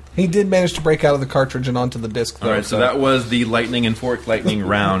 He did manage to break out of the cartridge and onto the disc, though. All right, so that was the lightning and fork lightning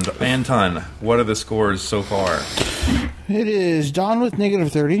round. Anton, what are the scores so far? It is Don with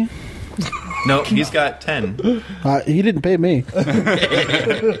negative 30. No, he's got 10. He didn't pay me.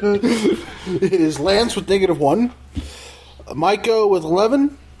 It is Lance with negative 1. Micah with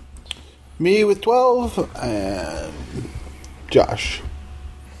 11. Me with 12. And Josh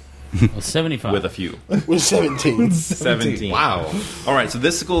Well, 75. With a few. with 17. 17. Wow. All right, so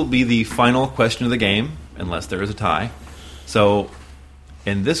this will be the final question of the game, unless there is a tie. So,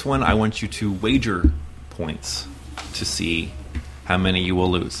 in this one, I want you to wager points to see how many you will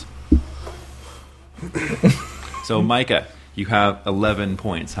lose. So, Micah, you have 11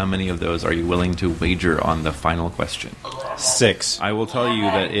 points. How many of those are you willing to wager on the final question? 6. I will tell you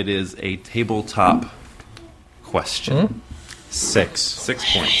that it is a tabletop question. 6.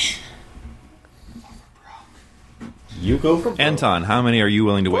 6 points. You go for Anton, how many are you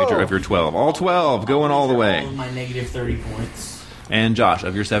willing to wager of your 12? All 12, going all the way. My negative 30 points. And Josh,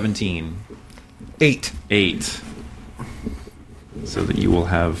 of your 17, 8. 8. So that you will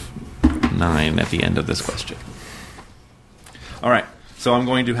have 9 at the end of this question. All right. So I'm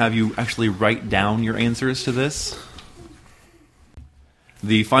going to have you actually write down your answers to this.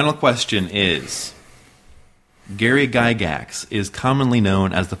 The final question is, Gary Gygax is commonly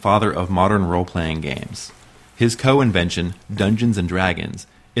known as the father of modern role-playing games. His co-invention, Dungeons & Dragons,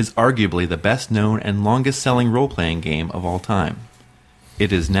 is arguably the best-known and longest-selling role-playing game of all time.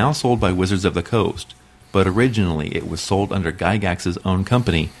 It is now sold by Wizards of the Coast, but originally it was sold under Gygax's own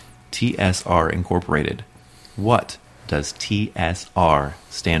company, TSR Incorporated. What does TSR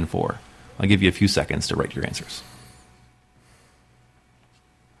stand for? I'll give you a few seconds to write your answers.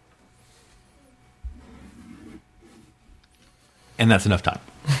 And that's enough time.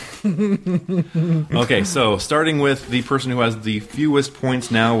 Okay, so starting with the person who has the fewest points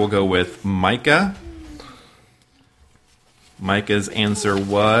now, we'll go with Micah. Micah's answer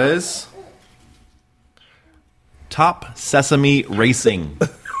was Top Sesame Racing.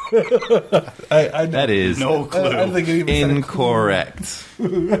 That is no clue. I don't think it even incorrect.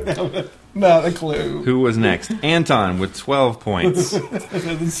 Not a clue. Who was next? Anton with 12 points.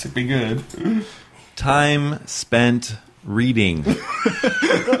 This should be good. Time spent reading.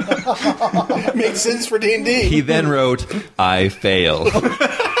 Makes sense for D&D. He then wrote, I fail.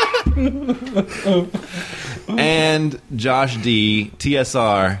 And Josh D,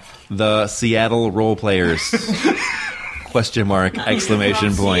 TSR, the Seattle role players. Question mark,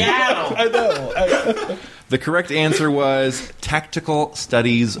 exclamation point. I know. The correct answer was Tactical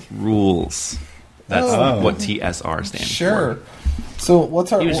Studies Rules. That's what TSR stands Sure. for. So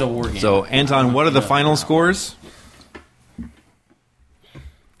what's our... He was a war game. So, Anton, what are the final scores?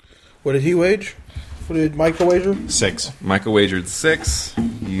 What did he wage? What did Micah wager? 6. Micah wagered 6.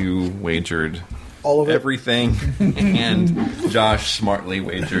 You wagered All of it? everything. And Josh smartly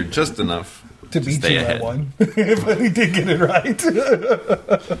wagered just enough to beat stay you ahead. that one. But he did get it right.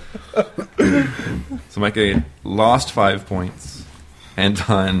 So Micah lost 5 points.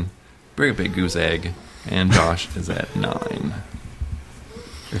 Anton, very big goose egg. And Josh is at 9.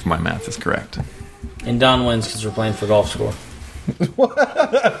 If my math is correct. And Don wins because we're playing for golf score.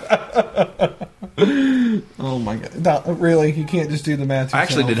 Oh my god. No, really? You can't just do the math yourself. I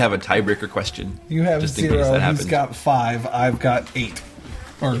actually did have a tiebreaker question. You have just in case 0. that He's happened. got 5. I've got 8.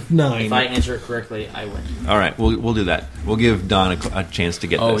 Or 9. If I answer it correctly, I win. All right, we'll do that. We'll give Don a chance to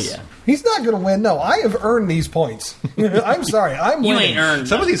get Oh, this. yeah. He's not going to win. No, I have earned these points. I'm sorry. I'm You winning. ain't earned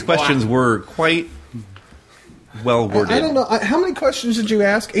Some of these questions were quite well worded. I don't know. How many questions did you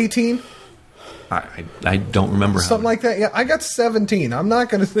ask? 18? I don't remember Something like that? Yeah, I got 17. I'm not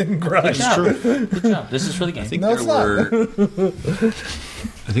going to think right. Good job. Good job. This is for the game. I think No, there it's not. were.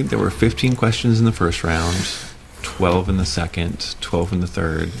 I think there were 15 questions in the first round, 12 in the second, 12 in the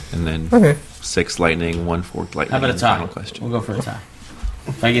third, and then Okay. 6 lightning, 1 forked lightning. How about a and the tie? final question. We'll go for a tie.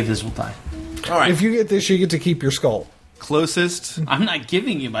 If I get this, we'll tie. All right. If you get this, you get to keep your skull. Closest. I'm not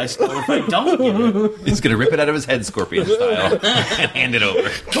giving you my skull if I don't get it. He's going to rip it out of his head, Scorpion style, and hand it over.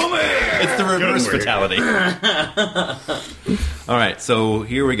 Come here! It's the reverse fatality. All right, so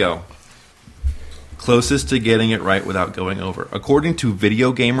here we go. Closest to getting it right without going over. According to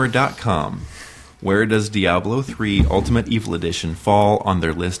Videogamer.com, where does Diablo 3 Ultimate Evil Edition fall on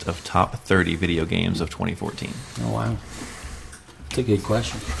their list of top 30 video games of 2014? Oh, wow. That's a good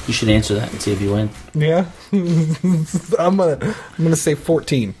question. You should answer that and see if you win. Yeah. I'm gonna say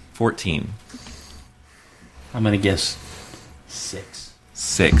 14. 14. I'm going to guess 6.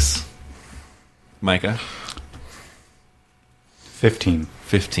 6. Micah? 15.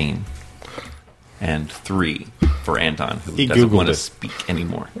 15. And 3 for Anton, who He doesn't Googled want to it. speak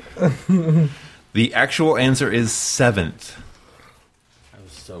anymore. The actual answer is 7th. I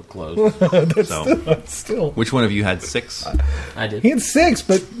was so close. So, Still. which one of you had 6? I did. He had 6,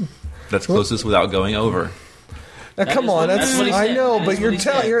 but That's closest without going over. come is on. what- that's what he I said. know, That but is you're what he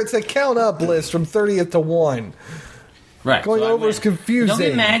telling said. it's a count up list from 30th to 1. Right. Going so I over win. is confusing. Don't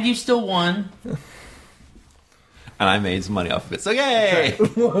get mad. You still won. And I made some money off of it. So yay!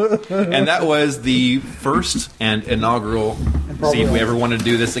 And that was the first and inaugural, see if we ever want to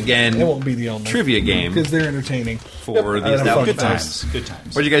do this again, It won't be the only trivia game because they're entertaining. for the I had a fun established time. times. Good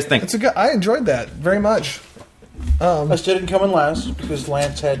times. What do you guys think? It's a good. I enjoyed that very much. I still didn't come in last because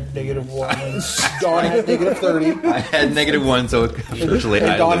Lance had -1 and Don had -30 I had -1, so officially I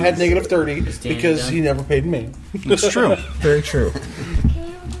and Don had lose. -30 because he never paid me. It's true. Very true.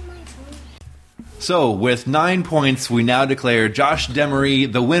 So, with 9 points, we now declare Josh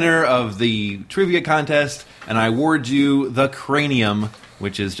Demaree the winner of the trivia contest, and I award you the cranium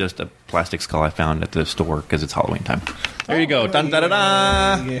which is just a plastic skull I found at the store because it's Halloween time. There you go. Dun, da, da,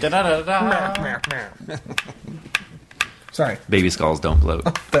 da. Da, da, da, da. Sorry. Baby skulls don't bloat.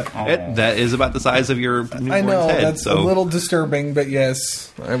 That is about the size of your newborn's I know, head. that's a little disturbing, but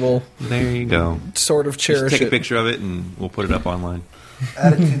yes, I will There you go. sort of cherish Just take it. a picture of it and we'll put it up online.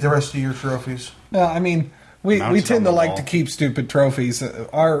 Add it to the rest of your trophies. No, I mean, we Mounted tend on to the like wall. to keep stupid trophies.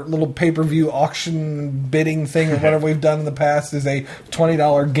 Our little pay-per-view auction bidding thing or whatever we've done in the past is a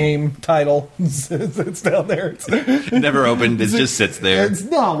 $20 game title. It's down there. Never opened. It just sits there. It's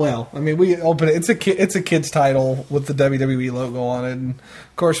not well. I mean, we open it. It's a kid's title with the WWE logo on it, and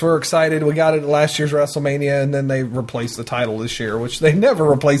of course we're excited. We got it at last year's WrestleMania, and then they replaced the title this year, which they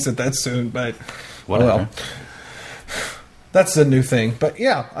never replace it that soon. But Whatever. that's a new thing. But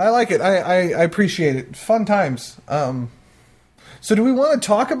yeah, I like it. I appreciate it. Fun times. So do we want to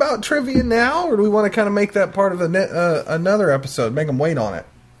talk about trivia now, or do we want to kind of make that part of another episode? Make them wait on it.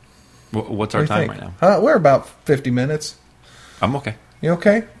 What's our What do you time think? right now? We're about 50 minutes. I'm okay. You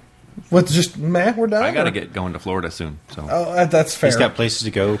okay? With just, we're done? I got to or- get going to Florida soon. So Oh, that's fair. He's got places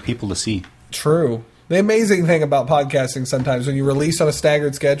to go, people to see. True. The amazing thing about podcasting sometimes when you release on a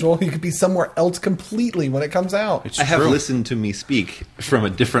staggered schedule, you could be somewhere else completely when it comes out. It's I have true. listened to me speak from a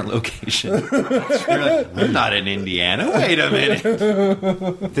different location. You're like, I'm not in Indiana. Wait a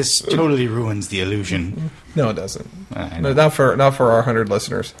minute. This totally ruins the illusion. No, it doesn't. I No, know. not for our 100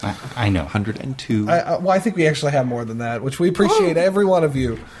 listeners. I know. 102. I think we actually have more than that, which we appreciate every one of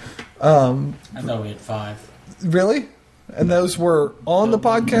you. I thought we had 5. Really? And those were on the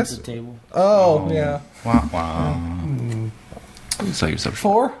podcast? The table. Oh, yeah. Wow, wow. Sell yourself.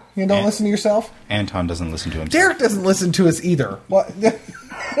 4? You don't Yeah. listen to yourself? Anton doesn't listen to himself. Derek doesn't listen to us either. What?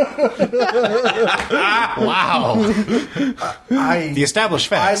 Wow. The established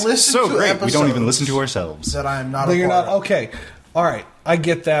facts. I listen so to great. We don't even episodes. listen to ourselves. That I am not No, a you're part not. of. Okay. All right. I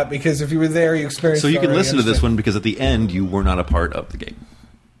get that because if you were there, you experienced So it you can already. listen to this Understand. one because at the end you were not a part of the game.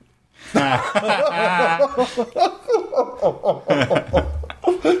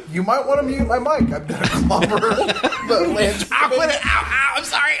 You might want to mute my mic. I've got a clobber. Lance, I'm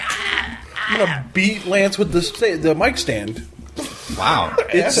sorry. I'm going to beat Lance with the mic stand. Wow.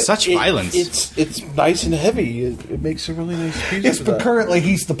 It's such violence. It's nice and heavy. It makes a really nice piece. Yes, of but that. currently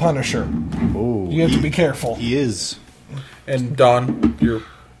he's the Punisher. Ooh, You have to be careful. He is. And Don, you're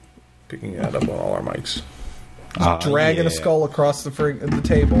picking that up on all our mics. Dragging a skull across the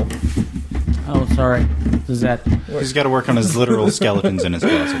table. Oh, sorry. Does that? He's got to work on his literal skeletons in his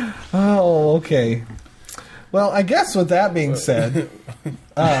closet. Oh, okay. Well, I guess with that being said,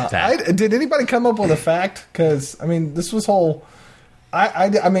 did anybody come up with a fact? Because I mean, this was whole.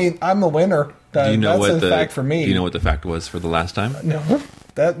 I mean, I'm the winner. Do you know That's what a the fact for me. Do you know what the fact was for the last time? No,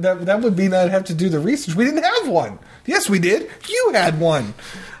 that would mean I'd have to do the research. We didn't have one. Yes, we did. You had one.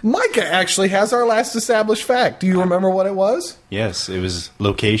 Micah actually has our last established fact. Do you remember what it was? Yes, it was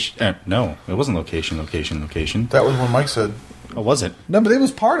location. No, it wasn't location. That was what Mike said. Oh, was it? No, but it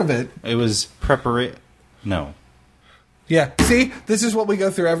was part of it. It was preparation. No. Yeah. See, this is what we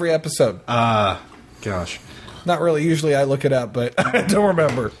go through every episode. Gosh. Not really. Usually I look it up, but I don't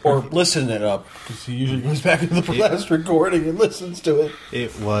remember. Or listen it up. Because he usually goes back into the last recording and listens to it.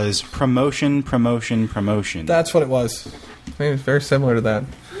 It was promotion. That's what it was. I mean, it's very similar to that.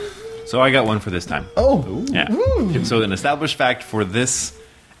 So I got one for this time. Oh. Yeah. So an established fact for this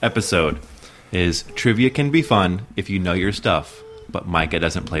episode is trivia can be fun if you know your stuff, but Micah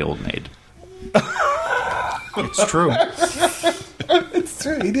doesn't play Old Maid. It's true. It's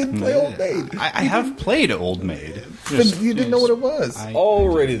true. He didn't play Old Maid. I have played Old Maid. But you didn't know what it was.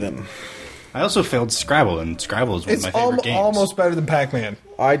 Alrighty then. I also failed Scrabble, and Scrabble is one It's of my favorite games. almost better than Pac-Man.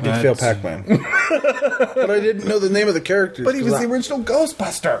 I did fail That's- Pac-Man. But I didn't know the name of the characters. But he was 'cause the original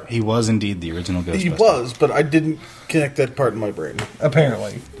Ghostbuster. He was indeed the original Ghostbuster. He was, but I didn't connect that part in my brain.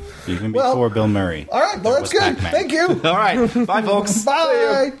 Apparently. Even Well, before Bill Murray. All right, well, There that's was good. Pac-Man. Thank you. All right. Bye, folks.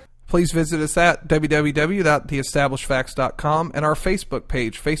 Bye. Please visit us at www.theestablishedfacts.com and our Facebook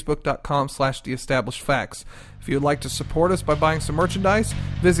page, facebook.com/theestablishedfacts. If you would like to support us by buying some merchandise,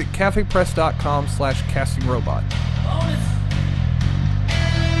 visit cafepress.com/castingrobot. Bonus.